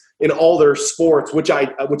kids in all their sports, which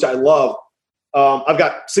I love. I've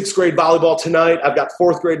got 6th grade volleyball tonight. I've got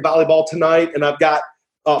 4th grade volleyball tonight, and I've got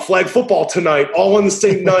flag football tonight, all on the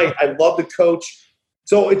same night. I love to coach.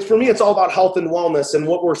 So for me, it's all about health and wellness. And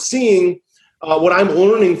what we're seeing, what I'm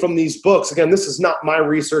learning from these books, again, this is not my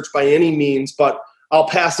research by any means, but I'll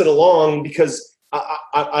pass it along because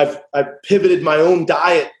I've pivoted my own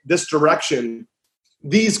diet this direction.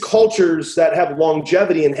 These cultures that have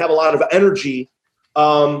longevity and have a lot of energy,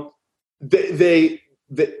 they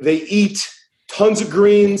eat tons of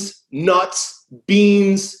greens, nuts,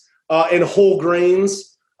 beans, and whole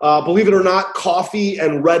grains. Believe it or not, coffee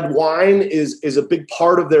and red wine is a big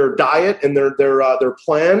part of their diet and their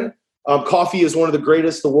plan. Coffee is one of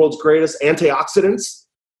the world's greatest antioxidants.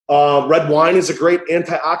 Red wine is a great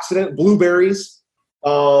antioxidant. Blueberries,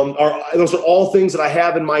 Those are all things that I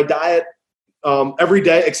have in my diet every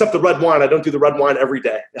day, except the red wine. I don't do the red wine every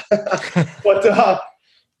day. But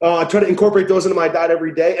I try to incorporate those into my diet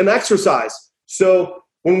every day, and exercise. So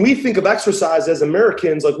when we think of exercise as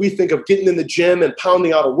Americans, like we think of getting in the gym and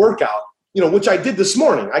pounding out a workout, which I did this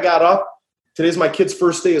morning. I got up. Today's my kid's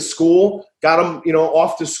first day of school. Got them,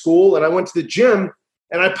 off to school, and I went to the gym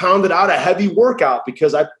and I pounded out a heavy workout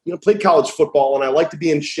because I, played college football and I like to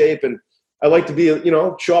be in shape and I like to be,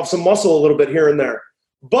 show off some muscle a little bit here and there.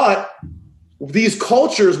 But these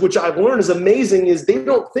cultures, which I've learned is amazing, is they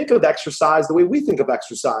don't think of exercise the way we think of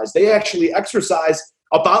exercise. They actually exercise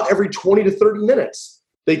about every 20 to 30 minutes.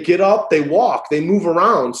 They get up, they walk, they move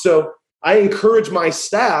around. So I encourage my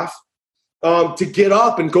staff to get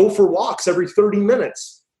up and go for walks every 30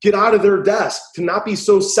 minutes, get out of their desk, to not be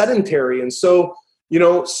so sedentary and so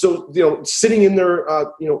sitting in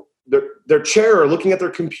their chair or looking at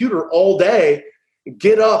their computer all day.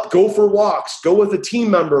 Get up, go for walks, go with a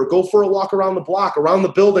team member, go for a walk around the block, around the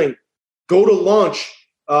building, go to lunch.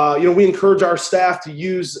 We encourage our staff to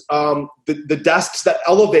use the desks that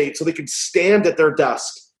elevate so they can stand at their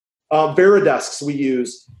desk. Desks we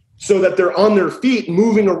use so that they're on their feet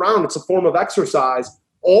moving around. It's a form of exercise.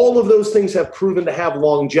 All of those things have proven to have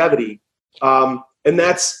longevity. And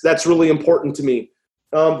that's really important to me.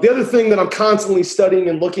 The other thing that I'm constantly studying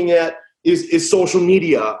and looking at is social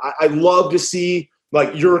media. I love to see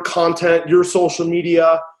like your content, your social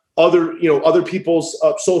media, other people's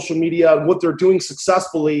social media and what they're doing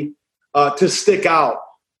successfully to stick out.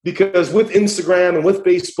 Because with Instagram and with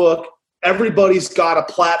Facebook, everybody's got a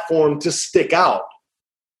platform to stick out,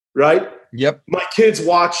 right? Yep. My kids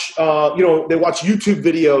watch, they watch YouTube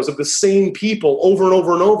videos of the same people over and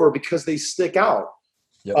over and over because they stick out.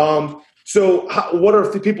 Yep. So what are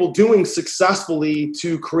the people doing successfully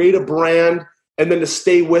to create a brand and then to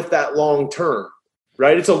stay with that long term,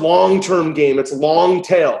 right? It's a long-term game. It's long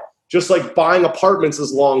tail. Just like buying apartments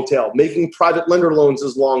is long tail. Making private lender loans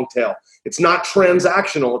is long tail. It's not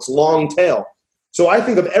transactional. It's long tail. So I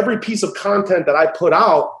think of every piece of content that I put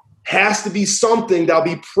out has to be something that I'll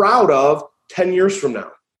be proud of 10 years from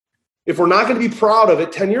now. If we're not going to be proud of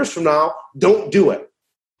it 10 years from now, don't do it.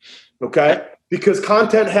 Okay? Because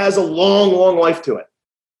content has a long, long life to it.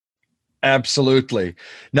 Absolutely.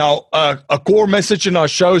 Now, a core message in our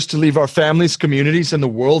show is to leave our families, communities, and the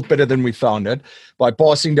world better than we found it by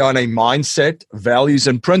passing down a mindset, values,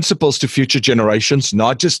 and principles to future generations,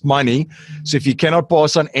 not just money. So if you cannot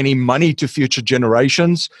pass on any money to future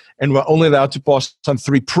generations, and we're only allowed to pass on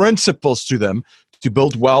 3 principles to them to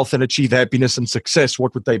build wealth and achieve happiness and success,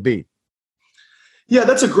 what would they be? Yeah,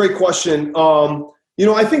 that's a great question.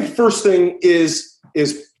 I think first thing is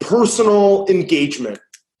personal engagement.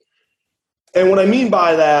 And what I mean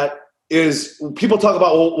by that is people talk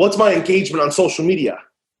about, well, what's my engagement on social media?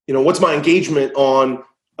 What's my engagement on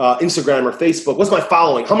Instagram or Facebook? What's my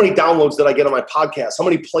following? How many downloads did I get on my podcast? How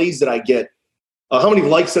many plays did I get? How many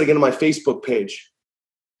likes did I get on my Facebook page?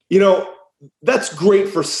 That's great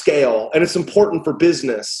for scale and it's important for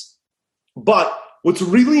business. But what's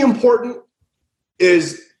really important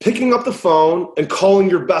is picking up the phone and calling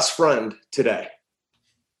your best friend today.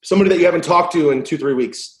 Somebody that you haven't talked to in 2-3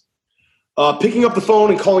 weeks. Picking up the phone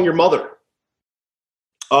and calling your mother.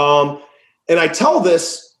 And I tell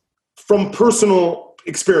this from personal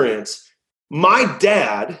experience. My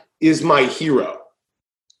dad is my hero.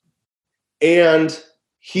 And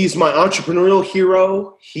he's my entrepreneurial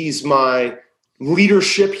hero. He's my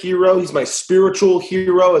leadership hero. He's my spiritual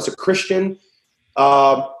hero as a Christian.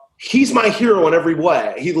 He's my hero in every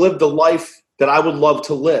way. He lived the life that I would love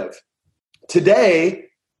to live. Today,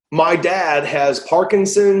 my dad has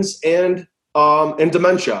Parkinson's and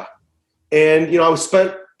dementia. And, I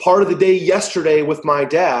spent part of the day yesterday with my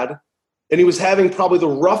dad, and he was having probably the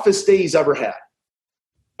roughest day he's ever had.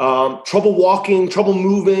 Trouble walking, trouble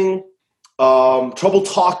moving, trouble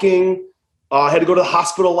talking. I had to go to the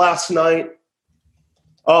hospital last night.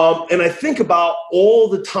 And I think about all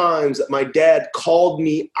the times that my dad called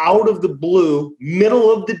me out of the blue,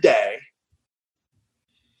 middle of the day,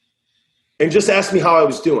 and just asked me how I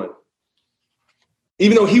was doing.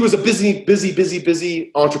 Even though he was a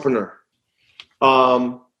busy entrepreneur.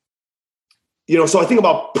 So I think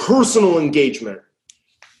about personal engagement,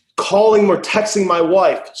 calling or texting my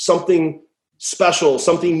wife, something special,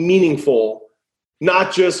 something meaningful,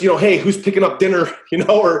 not just, hey, who's picking up dinner,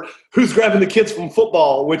 or who's grabbing the kids from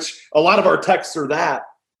football, which a lot of our texts are that.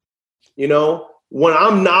 When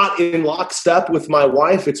I'm not in lockstep with my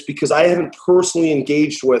wife, it's because I haven't personally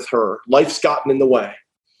engaged with her. Life's gotten in the way.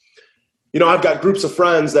 I've got groups of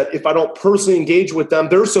friends that if I don't personally engage with them,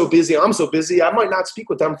 they're so busy, I'm so busy, I might not speak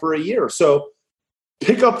with them for a year. So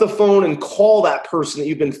pick up the phone and call that person that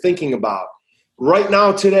you've been thinking about. Right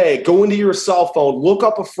now, today, go into your cell phone, look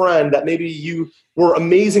up a friend that maybe you were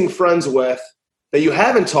amazing friends with that you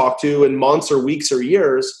haven't talked to in months or weeks or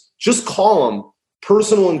years. Just call them.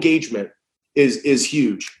 Personal engagement is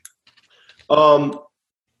huge. The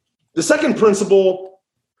second principle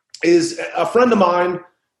is a friend of mine.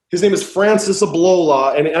 His name is Francis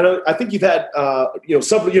Ablola, and I think you've had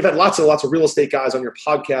you've had lots of real estate guys on your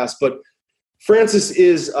podcast, but Francis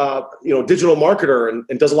is digital marketer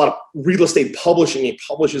and does a lot of real estate publishing. He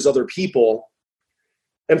publishes other people.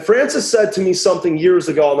 And Francis said to me something years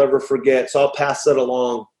ago I'll never forget, so I'll pass that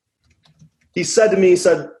along. He said to me,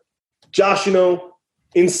 Josh,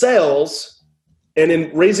 in sales and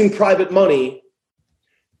in raising private money,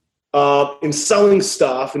 in selling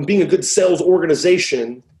stuff and being a good sales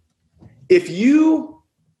organization, if you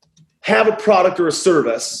have a product or a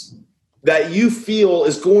service that you feel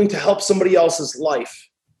is going to help somebody else's life,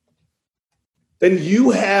 then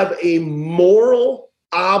you have a moral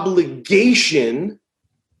obligation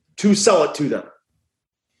to sell it to them.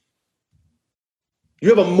 You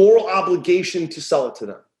have a moral obligation to sell it to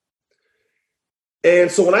them.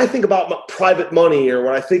 And so when I think about private money or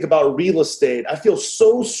when I think about real estate, I feel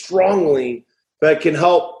so strongly that it can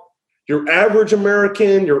help your average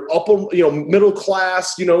American, your upper, middle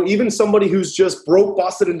class, even somebody who's just broke,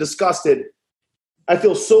 busted, and disgusted. I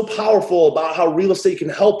feel so powerful about how real estate can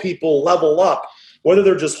help people level up, whether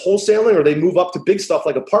they're just wholesaling or they move up to big stuff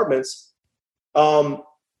like apartments.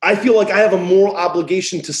 I feel like I have a moral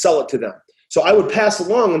obligation to sell it to them. So I would pass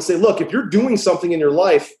along and say, look, if you're doing something in your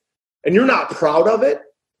life and you're not proud of it,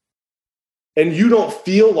 and you don't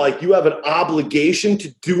feel like you have an obligation to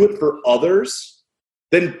do it for others,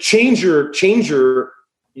 then change your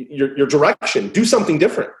direction. Do something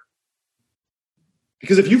different.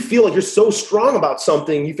 Because if you feel like you're so strong about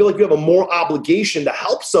something, you feel like you have a moral obligation to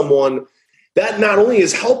help someone, that not only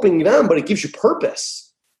is helping them, but it gives you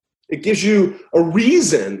purpose. It gives you a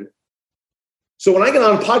reason. So when I get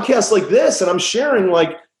on podcasts like this and I'm sharing,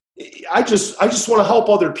 I just want to help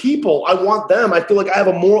other people. I want them. I feel like I have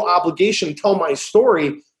a moral obligation to tell my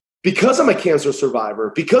story because I'm a cancer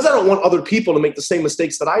survivor, because I don't want other people to make the same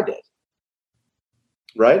mistakes that I did.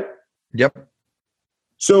 Right? Yep.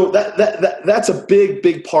 So that's a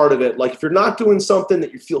big part of it. Like if you're not doing something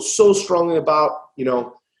that you feel so strongly about,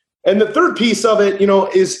 and the third piece of it,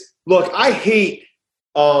 is, look, I hate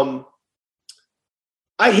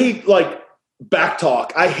like back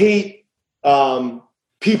talk. I hate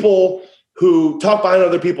people who talk behind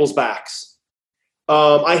other people's backs.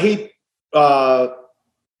 I hate,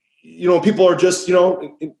 people are just,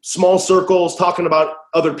 in small circles talking about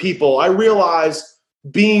other people. I realize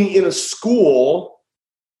being in a school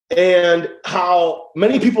and how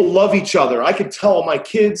many people love each other. I could tell my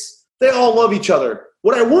kids, they all love each other.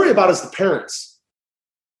 What I worry about is the parents.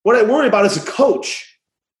 What I worry about as a coach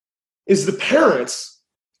is the parents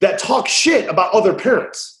that talk shit about other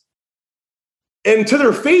parents. And to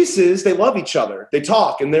their faces, they love each other. They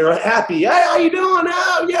talk and they're happy. Hey, how you doing?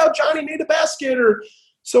 Oh, yeah, Johnny made a basket, or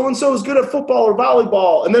so-and-so is good at football or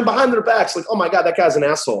volleyball. And then behind their backs, like, oh my God, that guy's an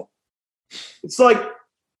asshole. It's like,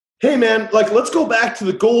 hey man, let's go back to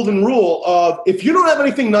the golden rule of if you don't have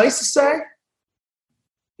anything nice to say,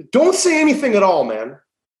 don't say anything at all, man.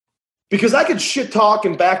 Because I could shit talk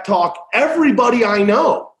and back talk everybody I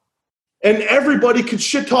know. And everybody could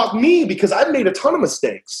shit talk me because I've made a ton of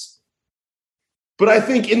mistakes. But I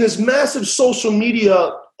think in this massive social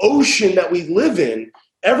media ocean that we live in,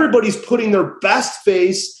 everybody's putting their best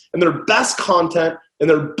face and their best content and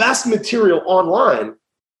their best material online.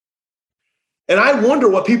 And I wonder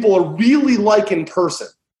what people are really like in person.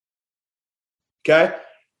 Okay?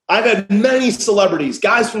 I've had many celebrities,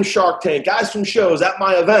 guys from Shark Tank, guys from shows at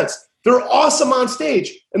my events. They're awesome on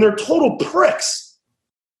stage, and they're total pricks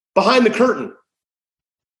behind the curtain.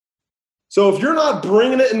 So if you're not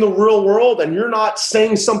bringing it in the real world and you're not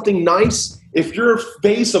saying something nice, if your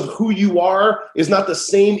face of who you are is not the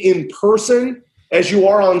same in person as you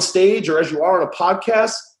are on stage or as you are on a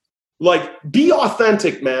podcast, be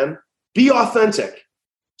authentic, man. Be authentic.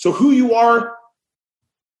 So who you are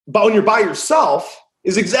when you're by yourself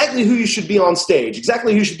is exactly who you should be on stage,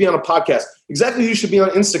 exactly who you should be on a podcast, exactly who you should be on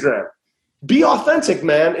Instagram. Be authentic,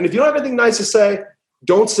 man. And if you don't have anything nice to say,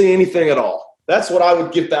 don't say anything at all. That's what I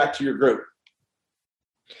would give back to your group.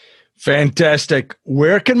 Fantastic.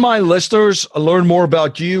 Where can my listeners learn more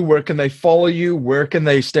about you? Where can they follow you? Where can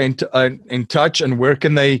they stay in touch? And where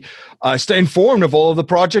can they stay informed of all of the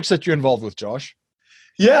projects that you're involved with, Josh?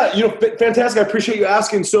 Yeah, fantastic. I appreciate you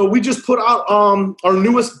asking. So we just put out our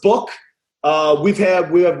newest book. We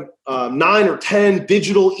have 9 or 10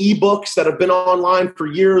 digital ebooks that have been online for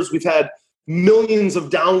years. We've had millions of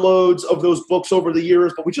downloads of those books over the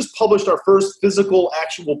years, but we just published our first physical,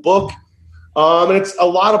 actual book. And it's a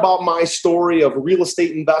lot about my story of real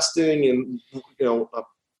estate investing and,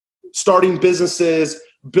 starting businesses,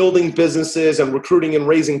 building businesses, and recruiting and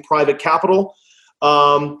raising private capital.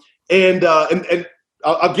 And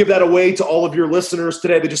I'll give that away to all of your listeners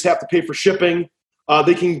today. They just have to pay for shipping.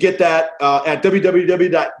 They can get that at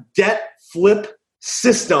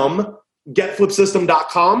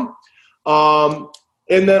getflipsystem.com.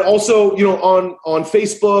 And then also, on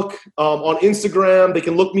Facebook, on Instagram, they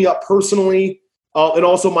can look me up personally, and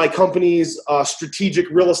also my company's strategic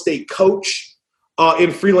real estate coach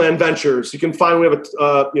in Freeland Ventures. You can find we have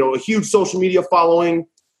a huge social media following,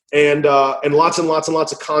 and lots and lots and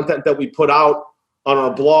lots of content that we put out on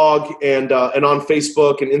our blog and on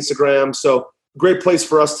Facebook and Instagram. So great place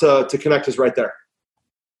for us to connect is right there.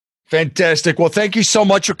 Fantastic. Well, thank you so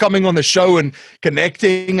much for coming on the show and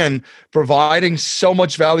connecting and providing so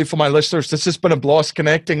much value for my listeners. This has been a blast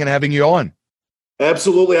connecting and having you on.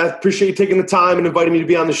 Absolutely. I appreciate you taking the time and inviting me to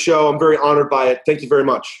be on the show. I'm very honored by it. Thank you very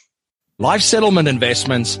much. Life settlement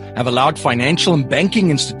investments have allowed financial and banking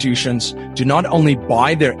institutions to not only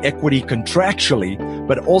buy their equity contractually,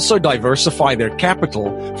 but also diversify their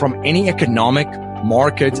capital from any economic,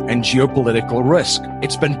 market, and geopolitical risk.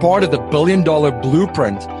 It's been part of the billion-dollar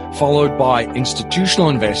blueprint followed by institutional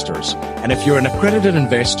investors. And if you're an accredited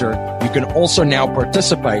investor, you can also now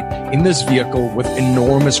participate in this vehicle with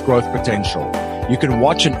enormous growth potential. You can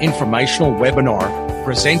watch an informational webinar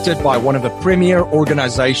presented by one of the premier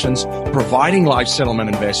organizations providing life settlement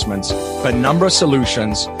investments, Penumbra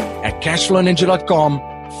Solutions, at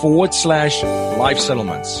cashflowninja.com/life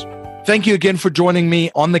settlements. Thank you again for joining me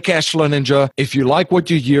on the Cashflow Ninja. If you like what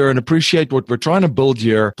you hear and appreciate what we're trying to build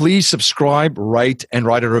here, please subscribe, rate, and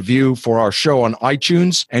write a review for our show on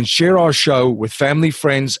iTunes and share our show with family,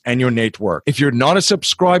 friends, and your network. If you're not a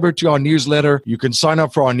subscriber to our newsletter, you can sign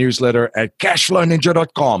up for our newsletter at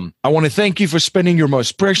cashflowninja.com. I want to thank you for spending your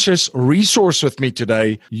most precious resource with me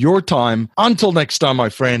today, your time. Until next time, my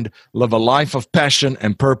friend, live a life of passion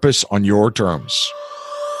and purpose on your terms.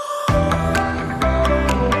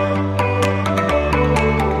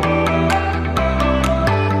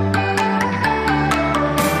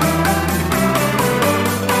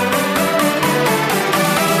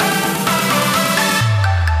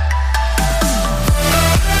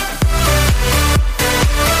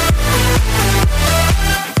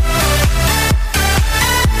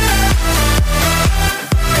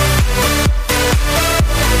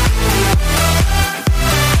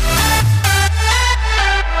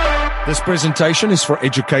 This presentation is for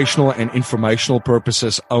educational and informational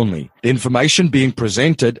purposes only. The information being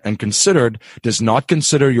presented and considered does not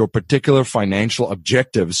consider your particular financial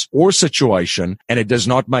objectives or situation, and it does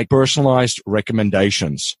not make personalized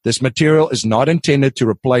recommendations. This material is not intended to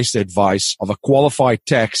replace the advice of a qualified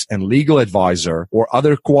tax and legal advisor or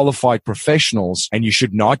other qualified professionals, and you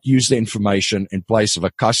should not use the information in place of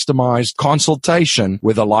a customized consultation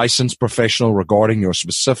with a licensed professional regarding your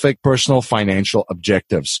specific personal financial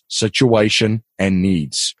objectives, situation, and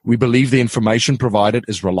needs. We believe the information provided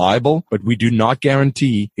is reliable, but we do not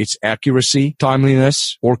guarantee its accuracy,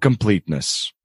 timeliness, or completeness.